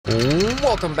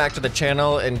Welcome back to the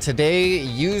channel, and today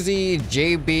Yuzi,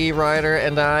 JB Ryder,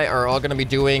 and I are all going to be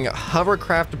doing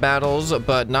hovercraft battles,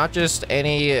 but not just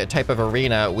any type of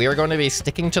arena. We are going to be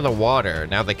sticking to the water.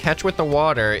 Now, the catch with the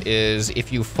water is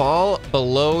if you fall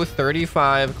below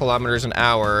 35 kilometers an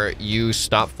hour, you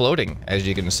stop floating, as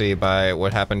you can see by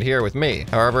what happened here with me.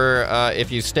 However, if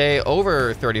you stay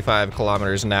over 35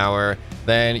 kilometers an hour,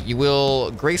 then you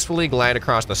will gracefully glide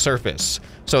across the surface.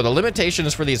 So the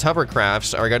limitations for these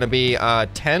hovercrafts are going to be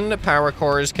 10 power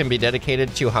cores can be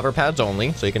dedicated to hoverpads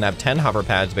only. So you can have 10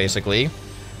 hoverpads basically.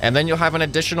 And then you'll have an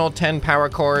additional 10 power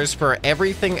cores for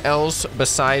everything else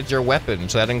besides your weapon.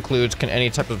 So that includes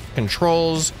any type of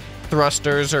controls,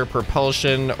 thrusters, or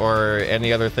propulsion, or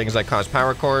any other things that cause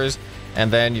power cores.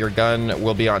 And then your gun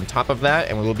will be on top of that.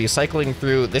 And we will be cycling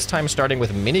through, this time starting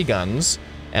with miniguns.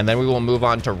 And then we will move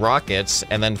on to rockets,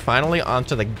 and then finally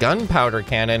onto the gunpowder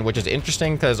cannon, which is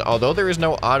interesting because although there is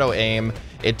no auto aim,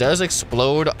 it does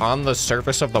explode on the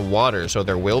surface of the water, so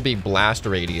there will be blast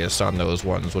radius on those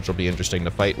ones, which will be interesting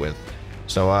to fight with.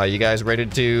 So you guys ready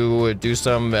to do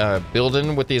some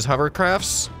building with these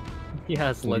hovercrafts?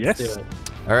 Yes, let's do it.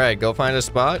 All right, go find a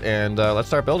spot and let's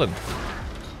start building.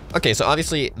 Okay, so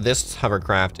obviously this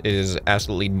hovercraft is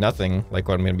absolutely nothing like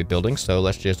what I'm going to be building, so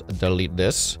let's just delete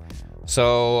this.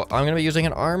 So I'm going to be using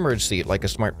an armored seat like a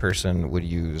smart person would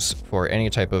use for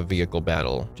any type of vehicle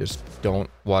battle. Just don't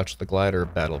watch the glider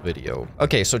battle video.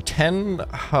 Okay, so 10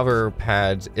 hover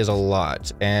pads is a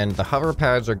lot, and the hover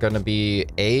pads are going to be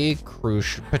a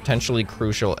potentially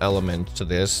crucial element to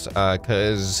this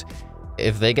because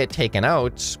if they get taken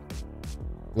out,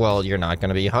 well, you're not going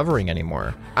to be hovering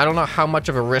anymore. I don't know how much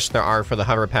of a risk there are for the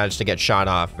hover pads to get shot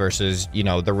off versus, you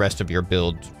know, the rest of your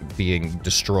build being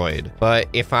destroyed. But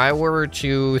if I were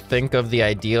to think of the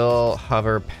ideal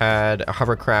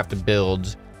hovercraft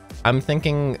build, I'm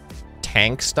thinking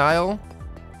tank style.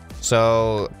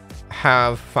 So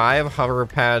have 5 hover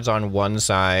pads on one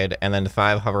side and then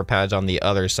 5 hover pads on the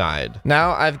other side.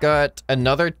 Now I've got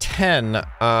another 10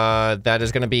 that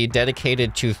is going to be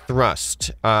dedicated to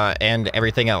thrust and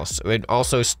everything else. It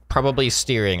also probably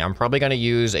steering. I'm probably going to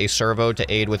use a servo to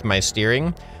aid with my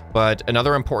steering. But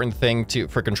another important thing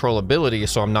for controllability,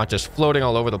 so I'm not just floating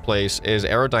all over the place, is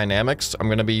aerodynamics. I'm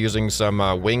going to be using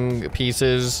some wing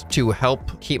pieces to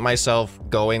help keep myself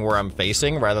going where I'm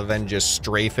facing rather than just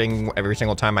strafing every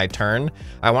single time I turn.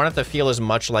 I want it to feel as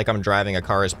much like I'm driving a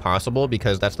car as possible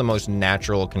because that's the most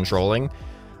natural controlling.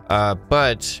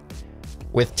 But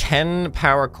with 10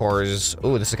 power cores,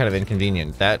 oh, this is kind of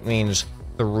inconvenient. That means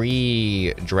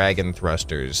 3 dragon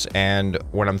thrusters, and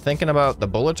when I'm thinking about, the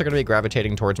bullets are going to be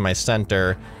gravitating towards my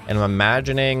center, and I'm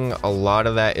imagining a lot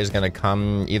of that is going to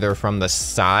come either from the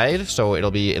side, so it'll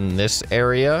be in this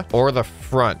area, or the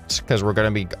front, because I'm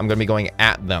going to be going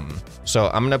at them.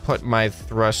 So I'm going to put my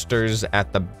thrusters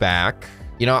at the back.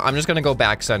 You know, I'm just going to go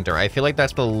back center. I feel like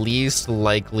that's the least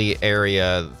likely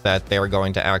area that they're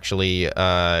going to actually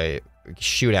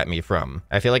shoot at me from.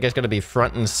 I feel like it's going to be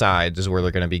front and sides is where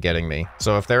they're going to be getting me.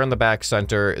 So if they're in the back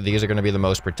center, these are going to be the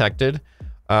most protected.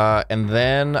 And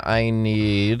then I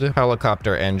need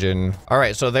helicopter engine. All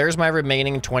right, so there's my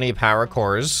remaining 20 power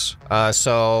cores.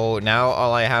 So now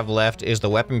all I have left is the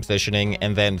weapon positioning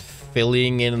and then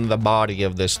filling in the body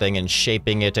of this thing and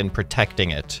shaping it and protecting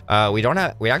it. We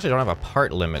actually don't have a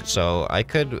part limit, so I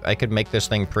could make this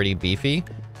thing pretty beefy.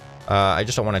 I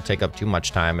just don't want to take up too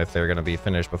much time if they're going to be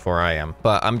finished before I am.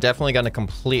 But I'm definitely going to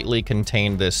completely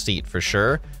contain this seat for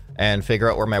sure and figure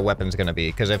out where my weapon's going to be.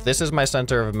 Because if this is my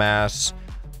center of mass,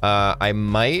 I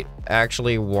might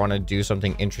actually want to do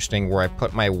something interesting where I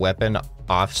put my weapon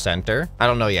off center. I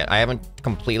don't know yet. I haven't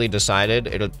completely decided.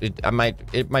 It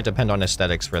might depend on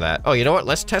aesthetics for that. Oh, you know what?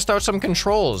 Let's test out some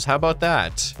controls. How about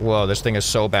that? Whoa, this thing is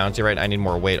so bouncy, right? I need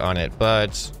more weight on it.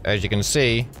 But as you can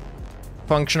see,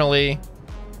 functionally,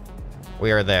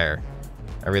 we are there.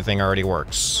 Everything already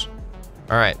works.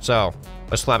 All right, so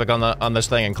let's slap it on this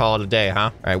thing and call it a day, huh?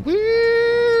 All right, woo!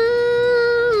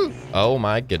 Oh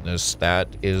my goodness, that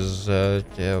is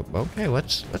okay.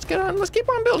 Let's get on. Let's keep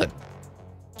on building.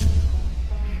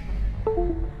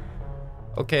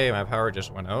 Okay, my power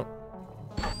just went out.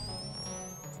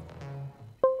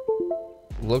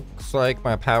 Looks like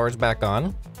my power's back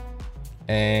on.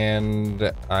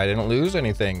 And I didn't lose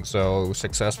anything, so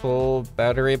successful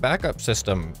battery backup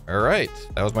system. All right,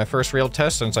 that was my first real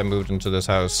test since I moved into this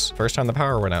house. First time the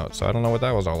power went out, so I don't know what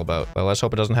that was all about. But let's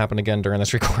hope it doesn't happen again during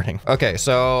this recording. Okay,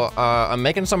 so I'm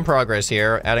making some progress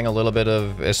here, adding a little bit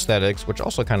of aesthetics, which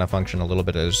also kind of function a little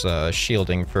bit as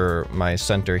shielding for my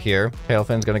center here. Tail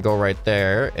fin's gonna go right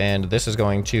there, and this is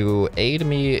going to aid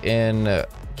me in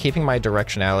keeping my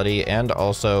directionality and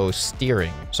also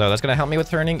steering. So that's gonna help me with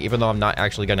turning, even though I'm not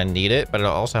actually gonna need it, but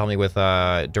it'll also help me with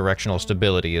directional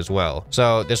stability as well.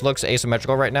 So this looks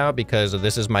asymmetrical right now because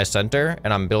this is my center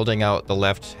and I'm building out the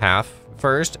left half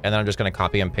first, and then I'm just gonna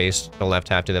copy and paste the left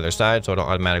half to the other side so it'll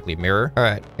automatically mirror. All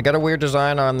right, I got a weird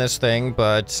design on this thing,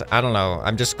 but I don't know.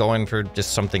 I'm just going for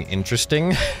just something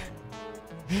interesting.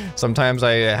 Sometimes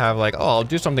I have like, oh, I'll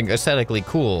do something aesthetically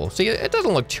cool. See, it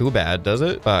doesn't look too bad, does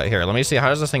it? But here, let me see. How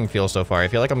does this thing feel so far? I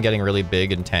feel like I'm getting really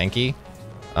big and tanky.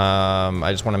 I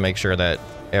just want to make sure that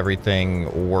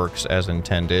everything works as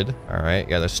intended. All right,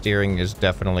 yeah, the steering is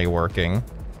definitely working.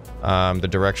 The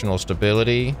directional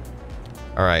stability.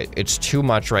 All right, it's too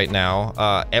much right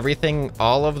now. Everything,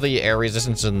 all of the air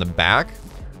resistance in the back,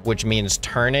 which means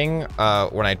turning.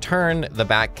 When I turn, the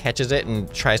back catches it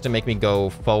and tries to make me go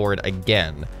forward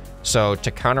again. So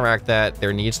to counteract that,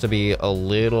 there needs to be a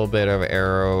little bit of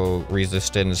aero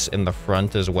resistance in the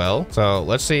front as well. So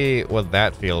let's see what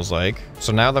that feels like.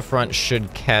 So now the front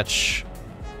should catch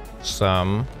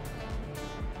some.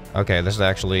 Okay, this is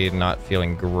actually not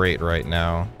feeling great right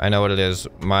now. I know what it is.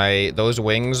 Those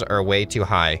wings are way too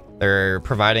high. They're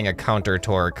providing a counter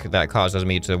torque that causes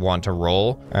me to want to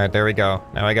roll. All right, there we go.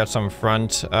 Now I got some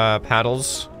front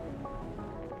paddles.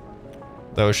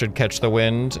 Those should catch the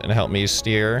wind and help me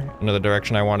steer into the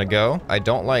direction I want to go. I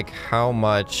don't like how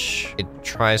much it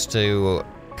tries to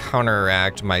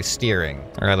counteract my steering.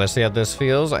 All right, let's see how this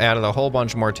feels. I added a whole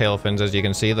bunch more tail fins, as you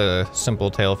can see, the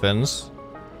simple tail fins.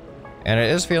 And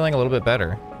it is feeling a little bit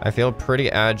better. I feel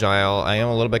pretty agile. I am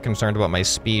a little bit concerned about my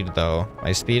speed, though.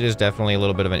 My speed is definitely a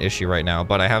little bit of an issue right now,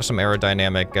 but I have some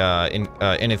aerodynamic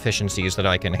inefficiencies that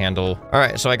I can handle. All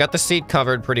right, so I got the seat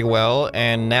covered pretty well,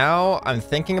 and now I'm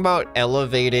thinking about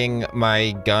elevating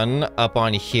my gun up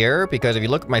on here, because if you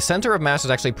look, my center of mass is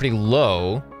actually pretty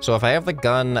low. So if I have the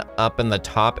gun up in the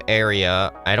top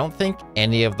area, I don't think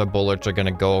any of the bullets are gonna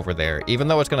go over there. Even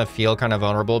though it's gonna feel kind of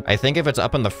vulnerable, I think if it's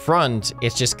up in the front,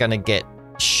 it's just gonna get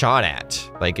shot at.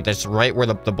 Like, that's right where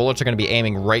the bullets are going to be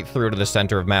aiming right through to the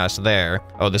center of mass there.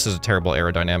 Oh, this is a terrible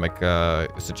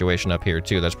aerodynamic situation up here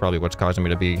too. That's probably what's causing me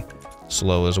to be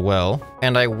slow as well.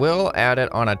 And I will add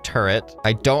it on a turret.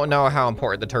 I don't know how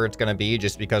important the turret's going to be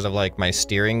just because of like my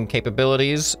steering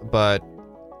capabilities, but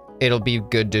it'll be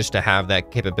good just to have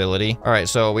that capability. All right,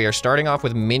 so we are starting off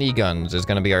with miniguns is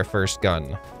going to be our first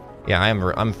gun. Yeah,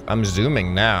 I'm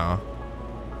zooming now.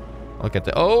 Look at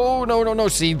the, oh, no.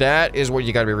 See, that is what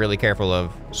you gotta be really careful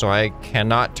of. So I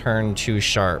cannot turn too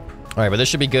sharp. All right, but this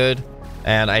should be good.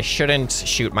 And I shouldn't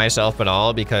shoot myself at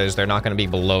all because they're not gonna be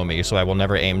below me. So I will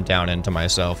never aim down into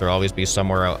myself. There'll always be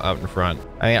somewhere out in front.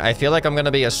 I mean, I feel like I'm gonna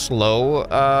be a slow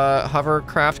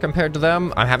hovercraft compared to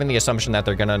them. I'm having the assumption that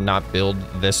they're gonna not build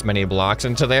this many blocks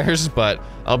into theirs, but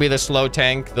I'll be the slow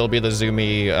tank. They'll be the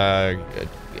zoomy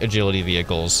agility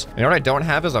vehicles. You know what I don't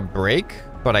have is a brake.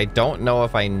 But I don't know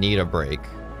if I need a brake.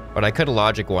 But I could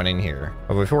logic one in here.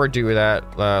 But before we do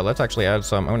that, let's actually add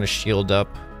some. I'm going to shield up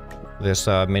this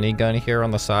minigun here on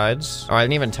the sides. Oh, I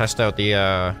didn't even test out the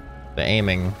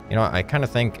aiming. You know what? I kind of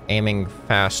think aiming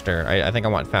faster. I think I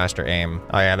want faster aim.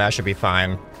 Oh yeah, that should be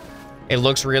fine. It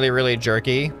looks really, really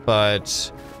jerky,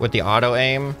 but with the auto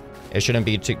aim, it shouldn't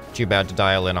be too bad to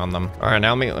dial in on them. All right,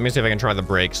 now let me see if I can try the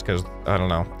brakes, because I don't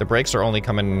know. The brakes are only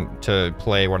coming to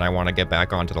play when I want to get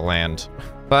back onto the land.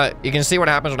 But you can see what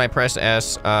happens when I press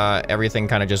S. Everything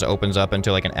kind of just opens up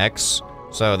into like an X.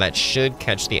 So that should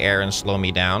catch the air and slow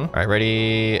me down. All right,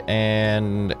 ready,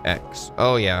 and X.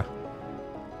 Oh yeah.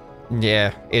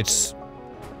 Yeah, it's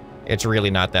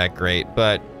really not that great,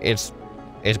 but it's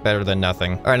better than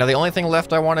nothing. All right, now the only thing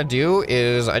left I want to do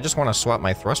is I just want to swap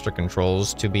my thruster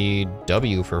controls to be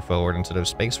W for forward instead of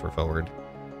space for forward.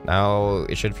 Now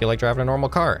it should feel like driving a normal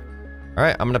car. All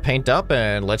right, I'm gonna paint up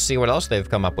and let's see what else they've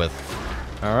come up with.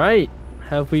 All right,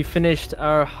 have we finished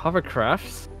our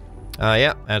hovercrafts?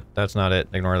 Yeah, that's not it.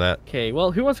 Ignore that. Okay,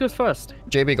 well, who wants to go first?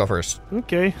 JB, go first.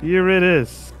 Okay, here it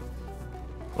is.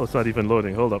 Oh, it's not even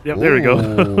loading. Hold up. Yep, there we go.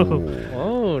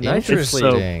 Oh, nice.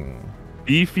 Interesting.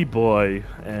 Beefy boy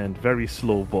and very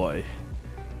slow boy.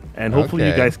 And hopefully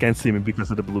you guys can't see me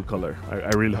because of the blue color. I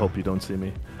really hope you don't see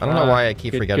me. I don't know why I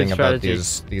keep forgetting about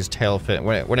these tail fins.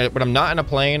 When I'm not in a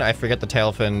plane, I forget the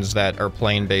tail fins that are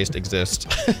plane-based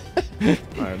exist. Alright,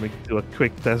 let me do a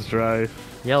quick test drive.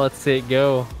 Yeah, let's see it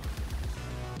go.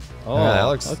 Oh, that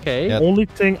looks, okay. Yeah. Only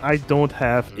thing I don't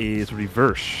have is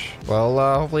reverse. Well,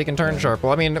 hopefully you can turn sharp.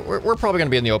 Well, I mean, we're probably going to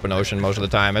be in the open ocean most of the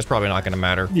time. It's probably not going to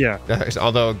matter. Yeah.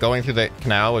 Although going through the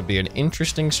canal would be an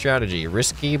interesting strategy.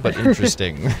 Risky, but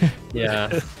interesting. Yeah.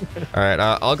 All right,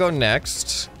 I'll go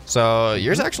next. So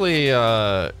yours actually,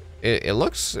 it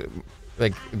looks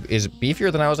like is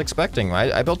beefier than I was expecting.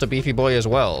 I built a beefy boy as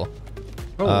well.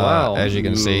 Oh wow! As you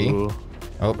can see.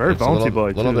 Oh, very bouncy boy.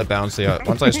 A little bit bouncy.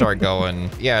 Once I start going,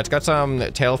 yeah, it's got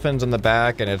some tail fins in the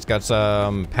back, and it's got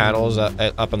some paddles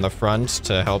up in the front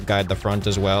to help guide the front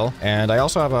as well. And I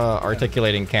also have a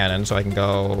articulating cannon, so I can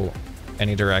go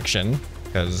any direction,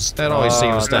 because that always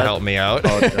seems to help me out.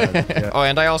 Yeah. Oh,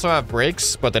 and I also have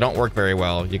brakes, but they don't work very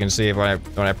well. You can see when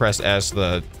I press S,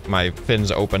 my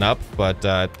fins open up, but it's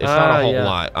not a whole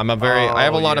lot. I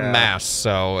have a lot of mass,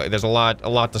 so there's a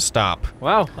lot to stop.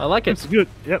 Wow, I like it. It's good.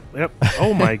 Yep.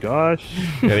 Oh my gosh.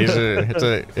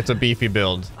 Yeah, it's a beefy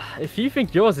build. If you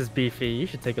think yours is beefy, you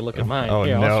should take a look at mine. Oh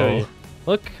Here, no! I'll show you.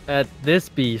 Look at this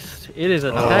beast. It is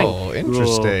a tank. Oh,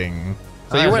 interesting.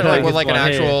 So you went like with like an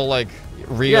actual like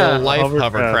real life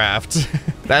hovercraft.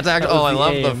 That's actually. Oh, I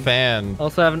love the fan.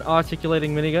 Also have an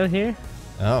articulating minigun here.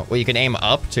 Oh, well, you can aim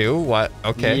up too. What?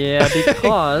 Okay. Yeah,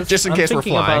 because just in case we're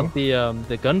flying. I'm thinking about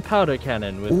the gunpowder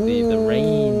cannon with the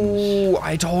range.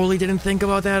 I totally didn't think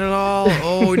about that at all.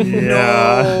 Oh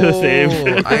Yeah, same.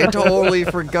 no! I totally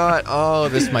forgot. Oh,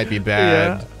 this might be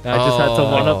bad. Yeah. I just had to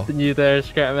one up you there,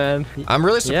 ScrapMan. I'm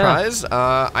really surprised.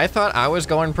 I thought I was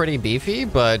going pretty beefy,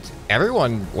 but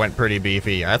everyone went pretty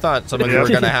beefy. I thought some of you were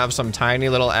gonna have some tiny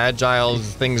little agile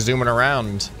things zooming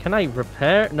around. Can I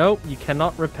repair? Nope, you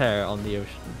cannot repair on the ocean.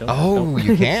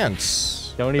 You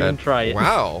can't. Don't even try it.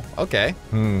 Wow. Okay.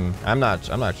 I'm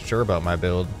not sure about my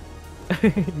build.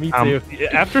 Me too.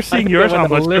 After seeing yours, I'm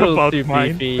not sure about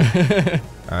mine.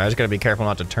 I just gotta be careful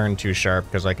not to turn too sharp,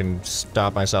 because I can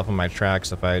stop myself in my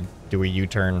tracks if I do a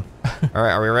U-turn. All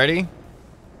right, are we ready?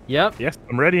 Yep. Yes,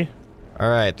 I'm ready. All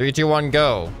right, 3, 2, 1,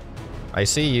 go. I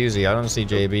see Yuzi. I don't see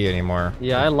JB anymore.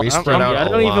 Yeah, we spread out I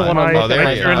don't even want to Oh,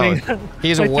 there you go.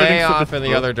 He's way off in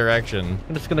the other direction.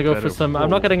 I'm just gonna go for some. I'm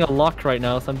not getting a lock right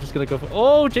now, so I'm just gonna go for.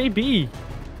 Oh, JB.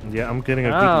 Yeah, I'm getting a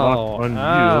good lock on you.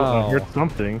 I heard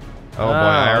something. Oh boy,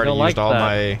 I already used all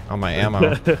my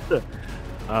ammo.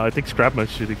 I think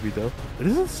ScrapMan's shooting me though.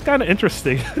 This is kind of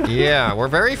interesting. Yeah, we're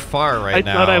very far right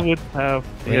now. I thought I would have.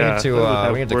 We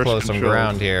need to close some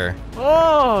ground here.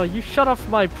 Oh, you shut off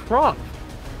my prop.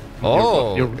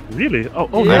 Oh, you're really?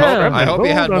 Oh, yeah. I hope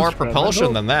you had more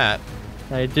propulsion than that.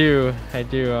 I do.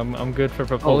 I'm good for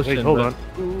propulsion. Hold on.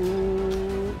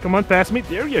 Ooh, come on, pass me.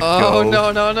 There you go. Oh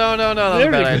no! That was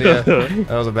a bad idea.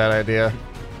 That was a bad idea.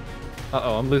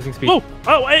 Uh-oh, I'm losing speed. Oh,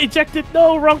 I ejected.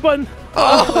 No, wrong button.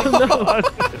 Oh no!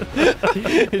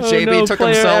 JB took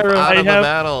himself out of the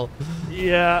battle.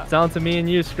 Yeah. It's down to me and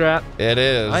you, Scrap. It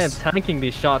is. I am tanking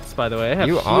these shots, by the way. I have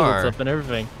shields up and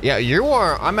everything. Yeah, you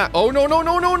are. I'm at. Oh no!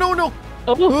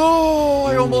 Oh,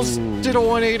 I almost did a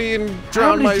 180 and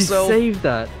drowned myself. How did you save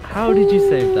that? How did you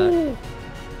save that?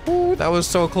 Ooh, that was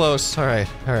so close. All right.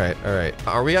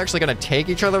 Are we actually gonna take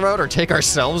each other out or take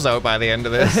ourselves out by the end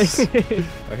of this?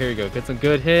 Oh, here we go. Get some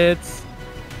good hits.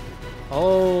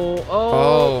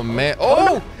 Oh man.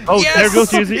 Oh, yes! There goes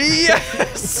Yuzi.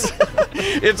 Yes!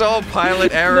 It's all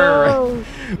pilot error. No.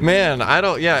 Man,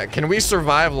 can we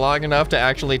survive long enough to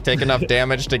actually take enough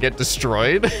damage to get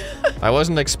destroyed? I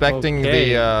wasn't expecting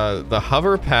the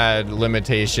Hoverpad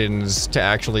limitations to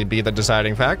actually be the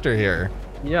deciding factor here.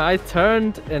 Yeah, I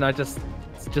turned and I just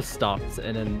stopped,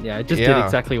 and then I just did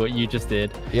exactly what you just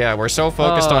did. Yeah, we're so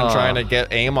focused on trying to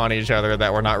get aim on each other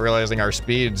that we're not realizing our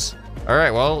speeds. All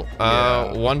right, well,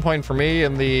 1 point for me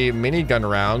in the minigun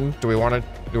round. Do we want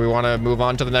to move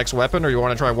on to the next weapon, or do you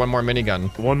want to try one more minigun?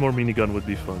 One more minigun would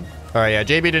be fun. All right, yeah,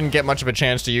 JB didn't get much of a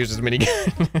chance to use his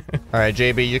minigun. All right,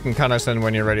 JB, you can cut us in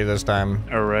when you're ready this time.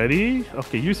 Alrighty.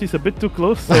 Okay, Yuzi's a bit too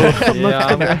close, so I'm not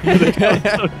gonna do the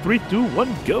count. 3, 2,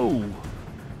 1, go.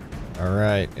 All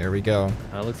right, here we go.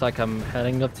 Looks like I'm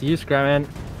heading up to you, ScrapMan.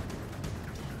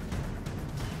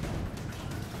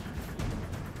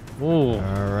 Ooh.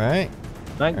 All right.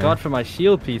 Thank God for my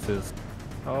shield pieces.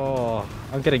 Oh,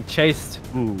 I'm getting chased.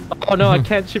 Ooh. Oh no, I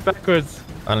can't shoot backwards.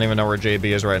 I don't even know where JB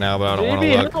is right now, but I don't want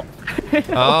to look. Help.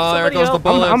 Oh, there goes the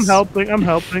bullets. I'm helping. I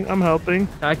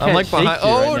can't I'm like behind.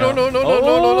 Oh, right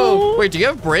no. Wait, do you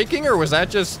have braking, or was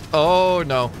that just? Oh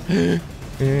no.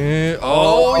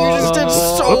 Oh, you just did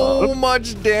so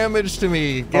much damage to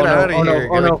me. Get out of here.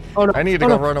 Oh no. I need to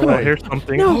go run away. Here's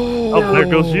something. No. Oh, there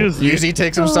goes Yuzi. Yuzi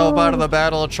takes himself out of the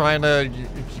battle, trying to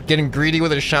getting greedy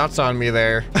with his shots on me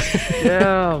there.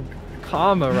 Yeah,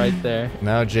 karma right there.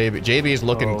 Now JB's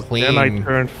looking clean. Then I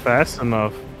turned fast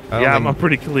enough. Yeah, I'm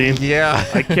pretty clean. Yeah.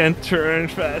 I can't turn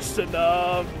fast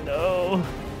enough. No.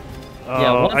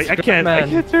 Yeah, I can't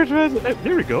turn fast.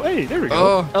 There we go. Hey, there we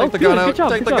go. Oh, take the gun out.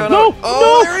 Take the gun out.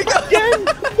 Oh, there we go.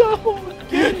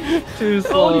 Again. Too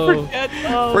slow.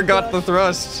 Forgot the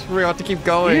thrust. We got to keep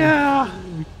going. Yeah.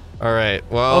 All right.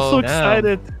 Well. I'm so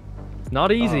excited.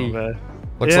 Not easy. Oh,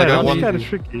 Looks like I won. won.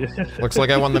 Tricky. Looks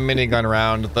like I won the minigun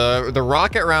round. The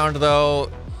rocket round though,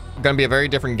 gonna be a very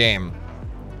different game.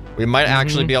 We might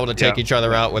actually be able to take each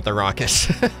other out with the rockets.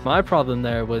 My problem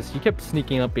there was you kept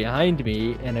sneaking up behind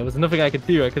me, and there was nothing I could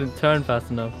do. I couldn't turn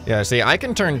fast enough. Yeah, see, I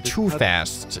can turn too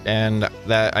fast, and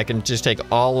that I can just take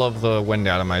all of the wind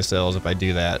out of my sails if I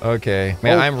do that. Okay.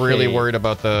 Man, I'm really worried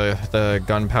about the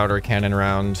gunpowder cannon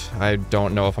round. I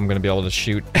don't know if I'm gonna be able to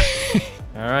shoot.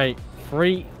 All right,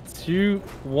 3, 2,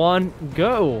 1,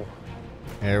 go.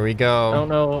 There we go. I don't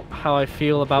know how I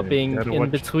feel about being in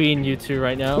between you two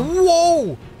right now.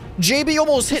 Whoa! JB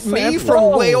almost hit me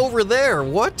from way over there.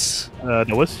 What? That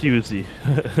was Yuzi.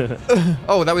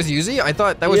 Oh, that was Yuzi? I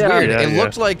thought that was weird. It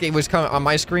looked like it was coming on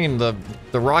my screen. The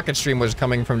rocket stream was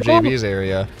coming from JB's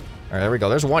area. All right, there we go.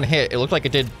 There's one hit. It looked like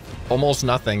it did almost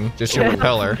nothing. Just your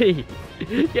propeller.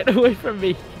 Get away from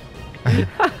me.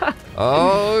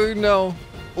 Oh no!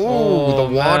 Ooh, the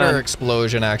water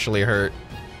explosion actually hurt.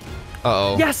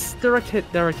 Uh-oh. Yes! Direct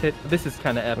hit, direct hit. This is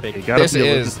kind of epic. Okay, this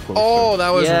is... Oh,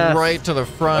 that was right to the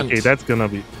front. Okay, that's gonna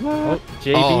be... Oh,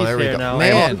 JB's there we here go. now.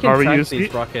 Man, Are we using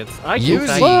these rockets?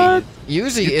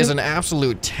 Yuzi is an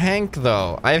absolute tank,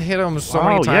 though. I've hit him so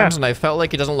many times, and I felt like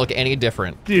he doesn't look any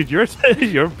different. Dude, your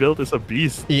build is a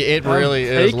beast. It really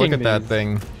is. Look at that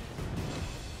thing.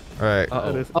 All right.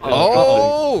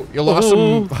 Oh, you lost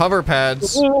some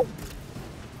Hoverpads.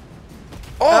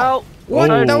 Oh! What?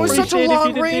 That was such a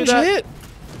long-range hit.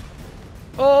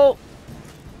 Oh.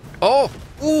 Oh.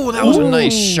 Ooh, that was a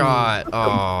nice shot.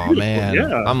 Oh, man.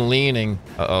 Yeah. I'm leaning.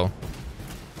 Uh-oh.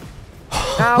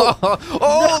 Ow.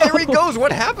 Oh, there he goes.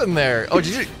 What happened there? Oh,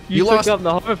 did you took lost up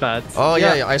the hoverpads. Oh,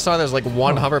 yeah. I saw there's like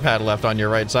one hoverpad left on your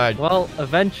right side. Well,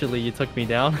 eventually you took me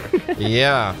down.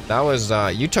 Yeah, that was,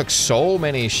 you took so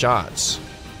many shots.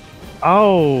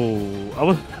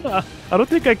 Oh, I don't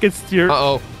think I can steer.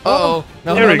 Uh-oh. Uh-oh.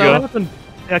 No, there we no. go.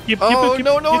 Yeah, keep no.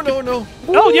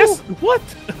 Oh, yes. What?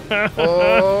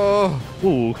 Oh.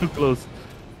 Ooh, too close.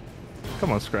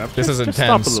 Come on, Scrap. This is just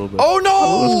intense. Stop a little bit. Oh,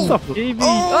 no.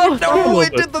 Oh, no,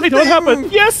 it did the thing. What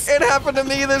happened? Yes. It happened to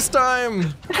me this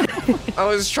time. I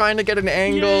was trying to get an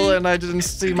angle, and I didn't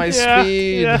see my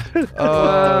speed. Yeah.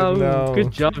 Oh, no.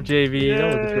 Good job, JB.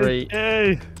 That was great.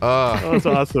 Yay. That was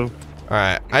awesome. All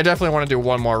right, I definitely want to do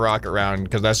one more rocket round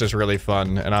because that's just really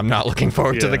fun, and I'm not looking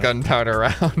forward to the gunpowder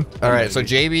round. All right, so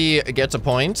JB gets a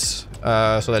point.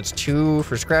 So that's 2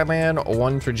 for ScrapMan,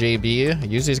 1 for JB.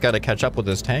 Yuzi's got to catch up with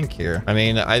his tank here. I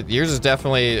mean, yours is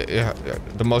definitely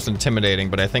the most intimidating,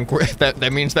 but I think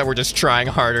that means that we're just trying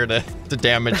harder to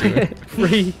damage you.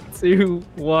 3, 2,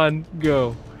 1,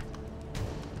 go.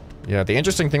 Yeah, the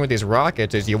interesting thing with these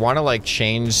rockets is you want to like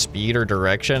change speed or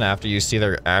direction after you see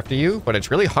they're after you, but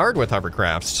it's really hard with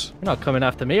hovercrafts. You're not coming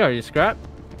after me, are you, Scrap?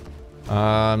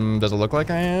 Does it look like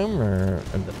I am? Or...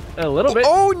 A little bit.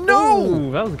 Oh no!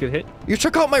 Ooh, that was a good hit. You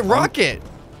took out my rocket!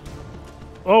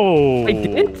 Oh! I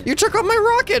did? You took out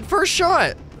my rocket! First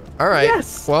shot! Alright.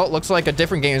 Yes! Well, it looks like a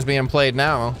different game is being played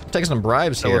now. Take some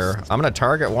bribes here. I'm gonna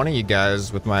target one of you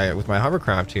guys with my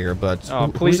hovercraft here, but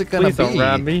who's it gonna be? Please don't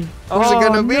ram me. Who's it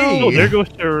gonna be? Oh, there goes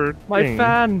your my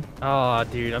fan. Oh,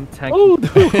 dude, I'm tanky. Oh,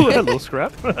 hello,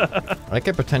 Scrap. I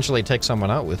could potentially take someone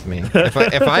out with me.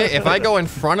 If I go in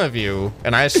front of you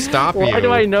and I stop you. Why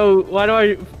do I know? Why do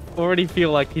I already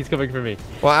feel like he's coming for me?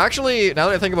 Well, actually, now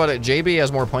that I think about it, JB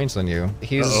has more points than you.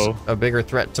 He's a bigger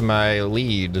threat to my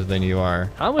lead than you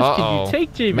are. How much can you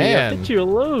take, JB? Man. I hit you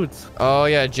loads. Oh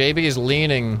yeah, JB is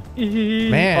leaning.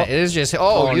 Man, it is just.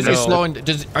 Oh, Yuzi's slowing.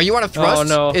 Are you out of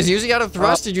thrust? Oh no. Is Yuzi out of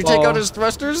thrust? Did you take out his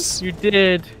thrusters? You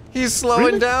did. He's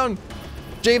slowing down.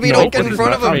 JB, don't get in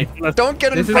front of him. Don't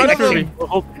get in front of him.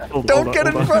 Don't get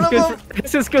in front of him.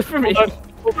 This is good for me.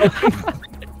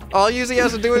 All Yuzi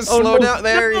has to do is slow down.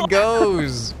 There he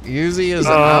goes. Yuzi is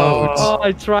out. Oh,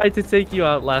 I tried to take you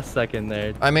out last second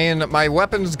there. I mean, my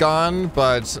weapon's gone,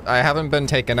 but I haven't been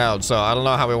taken out, so I don't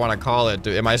know how we want to call it.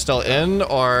 Am I still in,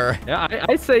 or? Yeah,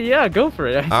 I say yeah, go for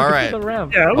it. All right.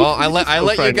 Yeah, well, I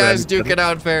let you guys duke it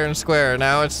out fair and square.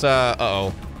 Now it's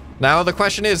uh-oh. Now the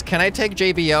question is, can I take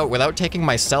JB out without taking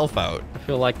myself out? I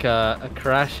feel like a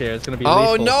crash here is gonna be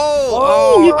lethal. lethal. No!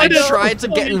 Oh, I tried to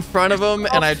get in front of him,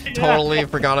 and I totally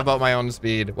forgot about my own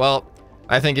speed. Well,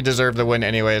 I think he deserved the win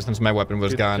anyway, since my weapon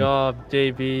was gone. Good job,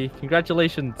 JB.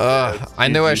 Congratulations. I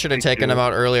knew I should have taken him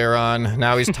out earlier on.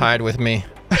 Now he's tied with me.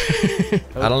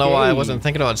 I don't know why I wasn't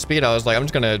thinking about speed. I was like, I'm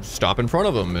just gonna stop in front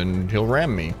of him and he'll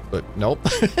ram me, but nope.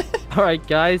 All right,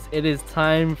 guys, it is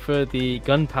time for the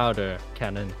gunpowder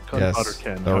cannon.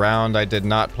 The round I did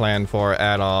not plan for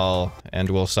at all, and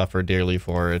will suffer dearly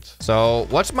for it. So,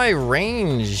 what's my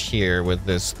range here with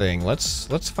this thing? Let's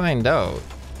find out.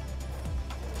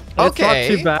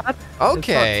 Okay. It's not too bad.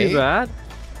 Okay. It's not too bad.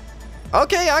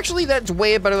 Okay, actually, that's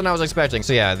way better than I was expecting.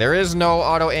 So yeah, there is no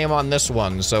auto aim on this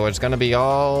one, so it's gonna be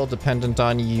all dependent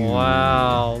on you.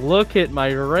 Wow, look at my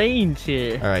range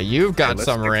here. All right, you've got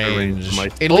some range.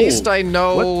 At least I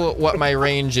know what my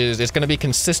range is. It's gonna be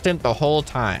consistent the whole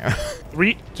time.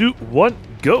 3, 2, 1,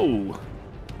 go.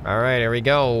 All right, here we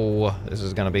go. This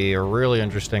is gonna be really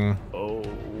interesting. Oh,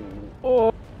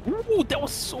 ooh, that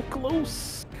was so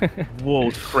close.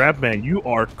 Whoa, ScrapMan, you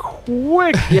are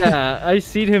quick. Yeah, I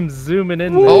seen him zooming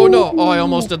in. Oh no! Oh, I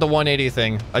almost did the 180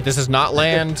 thing. This is not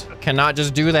land. Cannot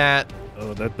just do that.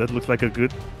 Oh, that looks like a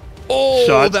good Oh,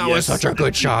 shot. that was such a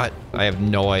good shot. I have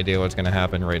no idea what's gonna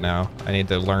happen right now. I need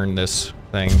to learn this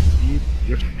thing.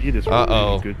 Your speed is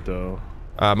really good, though.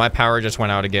 My power just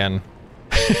went out again.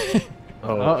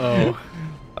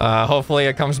 Hopefully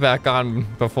it comes back on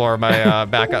before my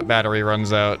backup battery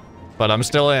runs out. But I'm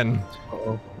still in.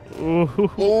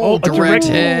 Oh, direct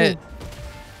hit.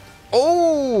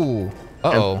 Oh.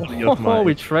 Oh,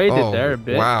 we traded there a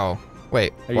bit. Wow.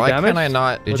 Wait, why damaged? can I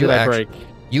not? Did you actually break?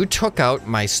 You took out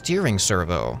my steering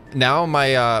servo. Now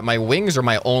my my wings are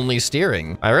my only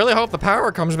steering. I really hope the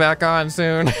power comes back on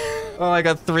soon. Oh, I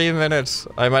got 3 minutes.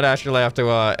 I might actually have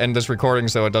to end this recording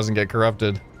so it doesn't get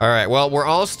corrupted. All right, well, we're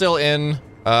all still in.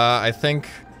 I think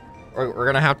we're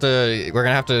gonna have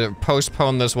to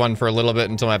postpone this one for a little bit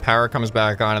until my power comes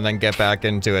back on and then get back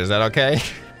into it. Is that okay?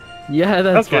 Yeah,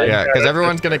 that's fine. Yeah, because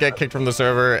everyone's gonna get kicked from the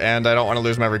server and I don't want to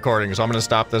lose my recording, so I'm gonna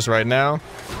stop this right now.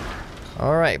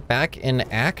 All right, back in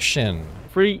action.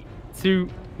 3, 2,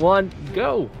 1,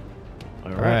 go.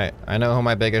 All right, I know who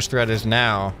my biggest threat is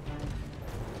now.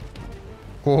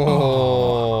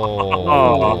 Whoa.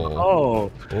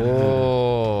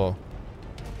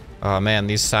 Oh man,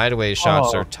 these sideways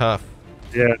shots are tough.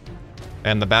 Yeah.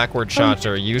 And the backward shots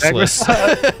are useless.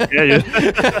 Yeah.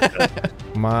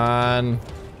 Come on.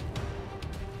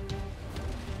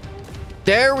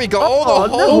 There we go. Oh, the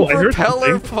whole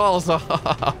propeller falls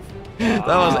off. That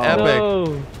was epic.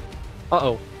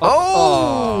 No.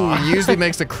 Oh, usually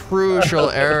makes a crucial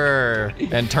error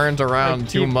and turns around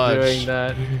too much. Doing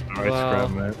that. All right,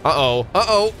 ScrapMan. Oh.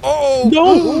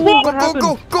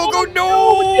 No. Go,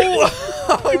 no.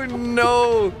 Oh,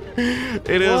 no.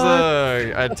 It is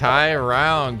a tie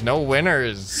round. No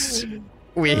winners.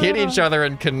 We hit each other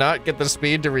and could not get the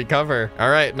speed to recover. All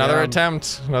right, another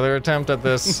attempt. Another attempt at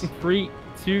this. 3,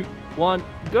 2, 1,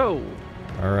 go.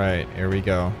 All right, here we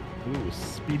go. Ooh,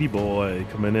 speedy boy,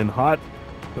 coming in hot.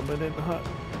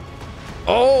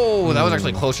 Oh, that was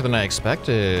actually closer than I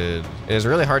expected. It is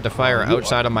really hard to fire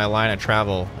outside of my line of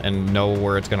travel and know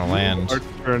where it's gonna land. You are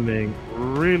turning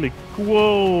really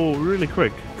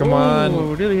quick. Come on.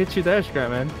 Oh, really hit you there,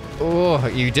 ScrapMan. Oh,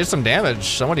 you did some damage.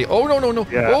 Somebody. Oh no.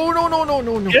 Yeah. Oh no.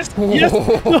 Yes.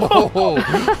 Oh,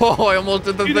 I almost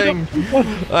did the thing.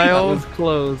 That was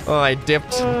close. Oh, I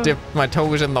dipped my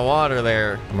toes in the water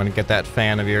there. I'm gonna get that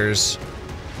fan of yours.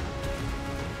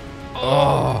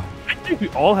 Oh. I think we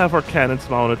all have our cannons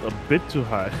mounted a bit too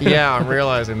high. Yeah, I'm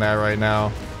realizing that right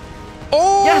now.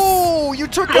 Oh, yes! You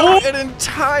took out an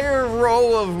entire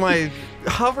row of my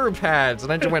Hoverpads,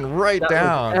 and I just went right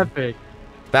down. Was epic.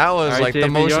 That was right, like JB, the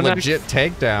most legit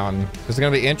takedown. This is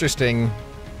gonna be interesting.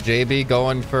 JB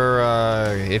going for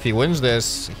if he wins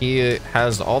this, he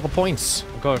has all the points.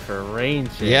 I'm going for a range.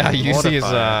 Yeah, you see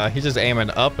he's just aiming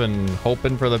up and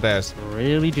hoping for the best.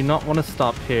 Really do not want to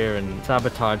stop here and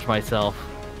sabotage myself.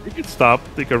 You can stop,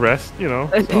 take a rest, you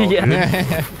know.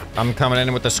 Yeah. I'm coming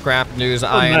in with the scrap news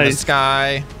eye in the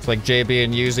sky. It's like JB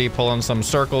and Yuzi pulling some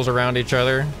circles around each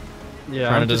other. Yeah,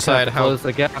 trying to decide how close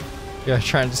the gap. Yeah,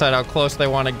 trying to decide how close they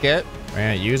want to get.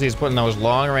 Man, Yuzi's putting those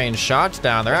long-range shots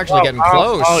down. They're actually getting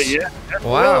close. Oh, yeah.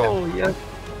 Wow. Oh, yes.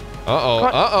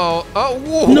 Oh,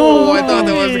 whoa. No I thought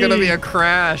there was going to be a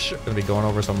crash. Going to be going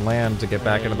over some land to get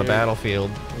back into the battlefield.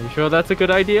 Are you sure that's a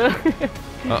good idea?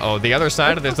 The other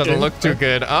side of this doesn't look too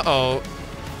good. Oh,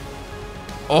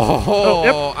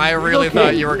 I really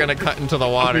thought you were going to cut into the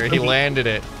water. He landed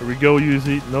it. Here we go,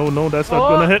 Yuzi. No, that's not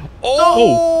going to hit.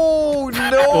 Oh,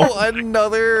 no,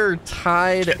 another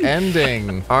tied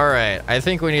ending. All right, I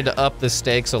think we need to up the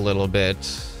stakes a little bit.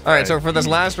 All right, so for this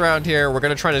last round here, we're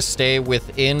going to try to stay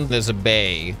within this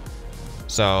bay.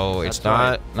 So it's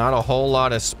not a whole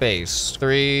lot of space.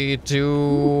 3,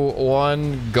 2,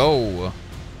 1, go.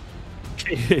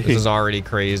 This is already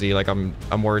crazy. Like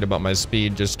I'm worried about my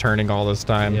speed just turning all this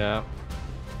time. Yeah.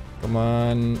 Come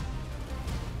on.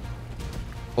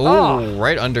 Oh,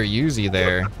 right under Yuzi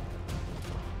there.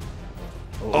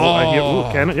 I hear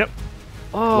cannon. Yep.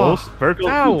 Oh, close.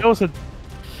 Vertical. That was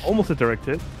almost a direct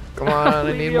hit. Come on,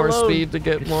 I need more speed to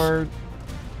get more.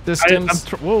 distance.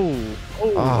 Whoa.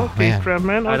 Oh, okay,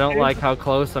 ScrapMan. I don't like how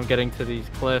close I'm getting to these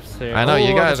cliffs here. I know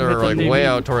you guys are like way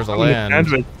out towards the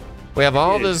land. We have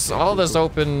all this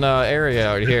open area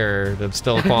out here that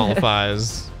still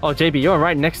qualifies. Oh, JB, you're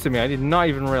right next to me. I did not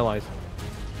even realize.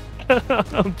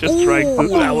 I'm just trying to.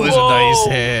 That was a nice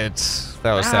hit.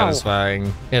 That was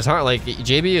satisfying. It's hard. Like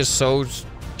JB is so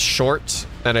short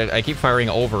that I keep firing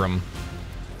over him.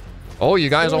 Oh, you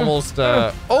guys almost.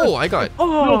 Oh, I got.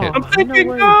 Oh, hit. I'm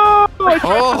thinking. No!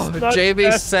 Oh,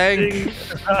 JB sank.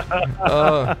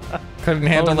 Couldn't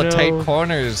handle the tight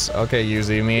corners. Okay,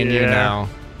 Yuzi, me and you now.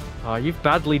 Oh, you've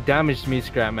badly damaged me,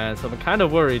 ScrapMan, so I'm kind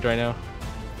of worried right now.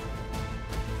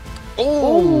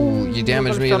 Oh, you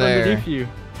damaged me there. You.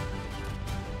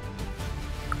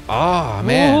 Oh,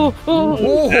 man. Oh,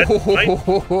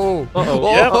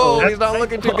 he's not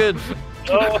looking too good.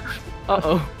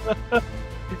 Uh-oh.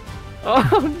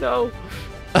 Oh, no.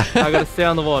 I gotta stay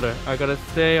on the water. I gotta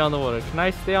stay on the water. Can I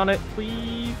stay on it,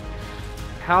 please?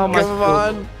 How am I Come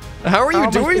on. How are you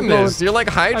doing this? You're like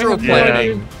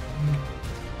hydroplaning.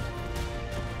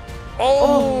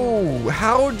 Oh,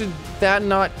 how did that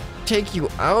not take you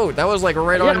out? That was like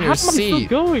right on your seat. How am I still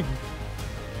going?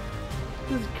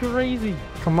 This is crazy.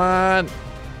 Come on.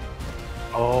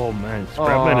 Oh man,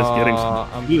 ScrapMan is getting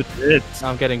some good hits.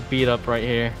 I'm getting beat up right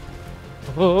here.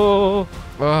 Oh.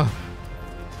 Uh-oh.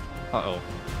 Uh-oh.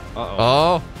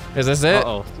 Oh, is this it?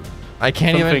 Uh-oh. I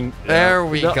can't even. There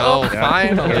we go.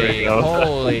 Finally.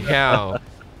 Holy cow.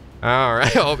 All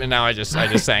right. Oh, and now I just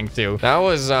sank too. That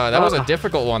was a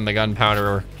difficult one. The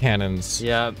gunpowder cannons.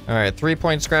 Yeah. All right. 3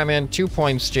 points, ScrapMan. 2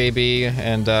 points, JB.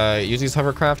 And Yuzi's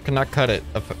hovercraft could not cut it.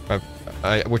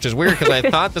 Which is weird because I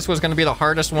thought this was going to be the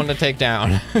hardest one to take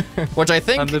down. Which I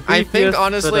think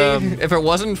honestly, if it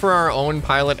wasn't for our own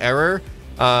pilot error,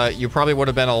 you probably would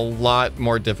have been a lot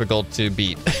more difficult to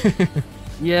beat.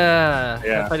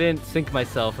 Yeah. If I didn't sink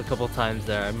myself a couple times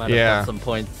there, I might have got some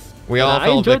points. We all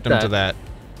fell victim to that.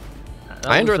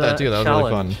 I enjoyed that too. That was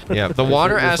really fun. Yeah, the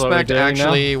water aspect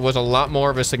actually was a lot more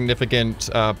of a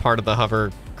significant part of the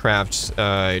hovercraft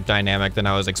dynamic than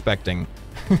I was expecting.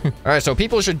 All right, so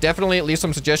people should definitely leave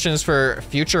some suggestions for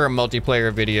future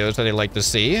multiplayer videos that they'd like to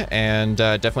see, and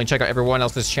definitely check out everyone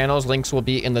else's channels. Links will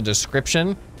be in the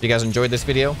description. If you guys enjoyed this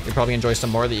video, you'll probably enjoy some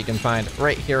more that you can find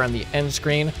right here on the end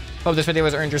screen. Hope this video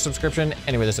has earned your subscription.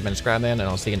 Anyway, this has been ScrapMan, and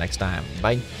I'll see you next time.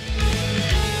 Bye.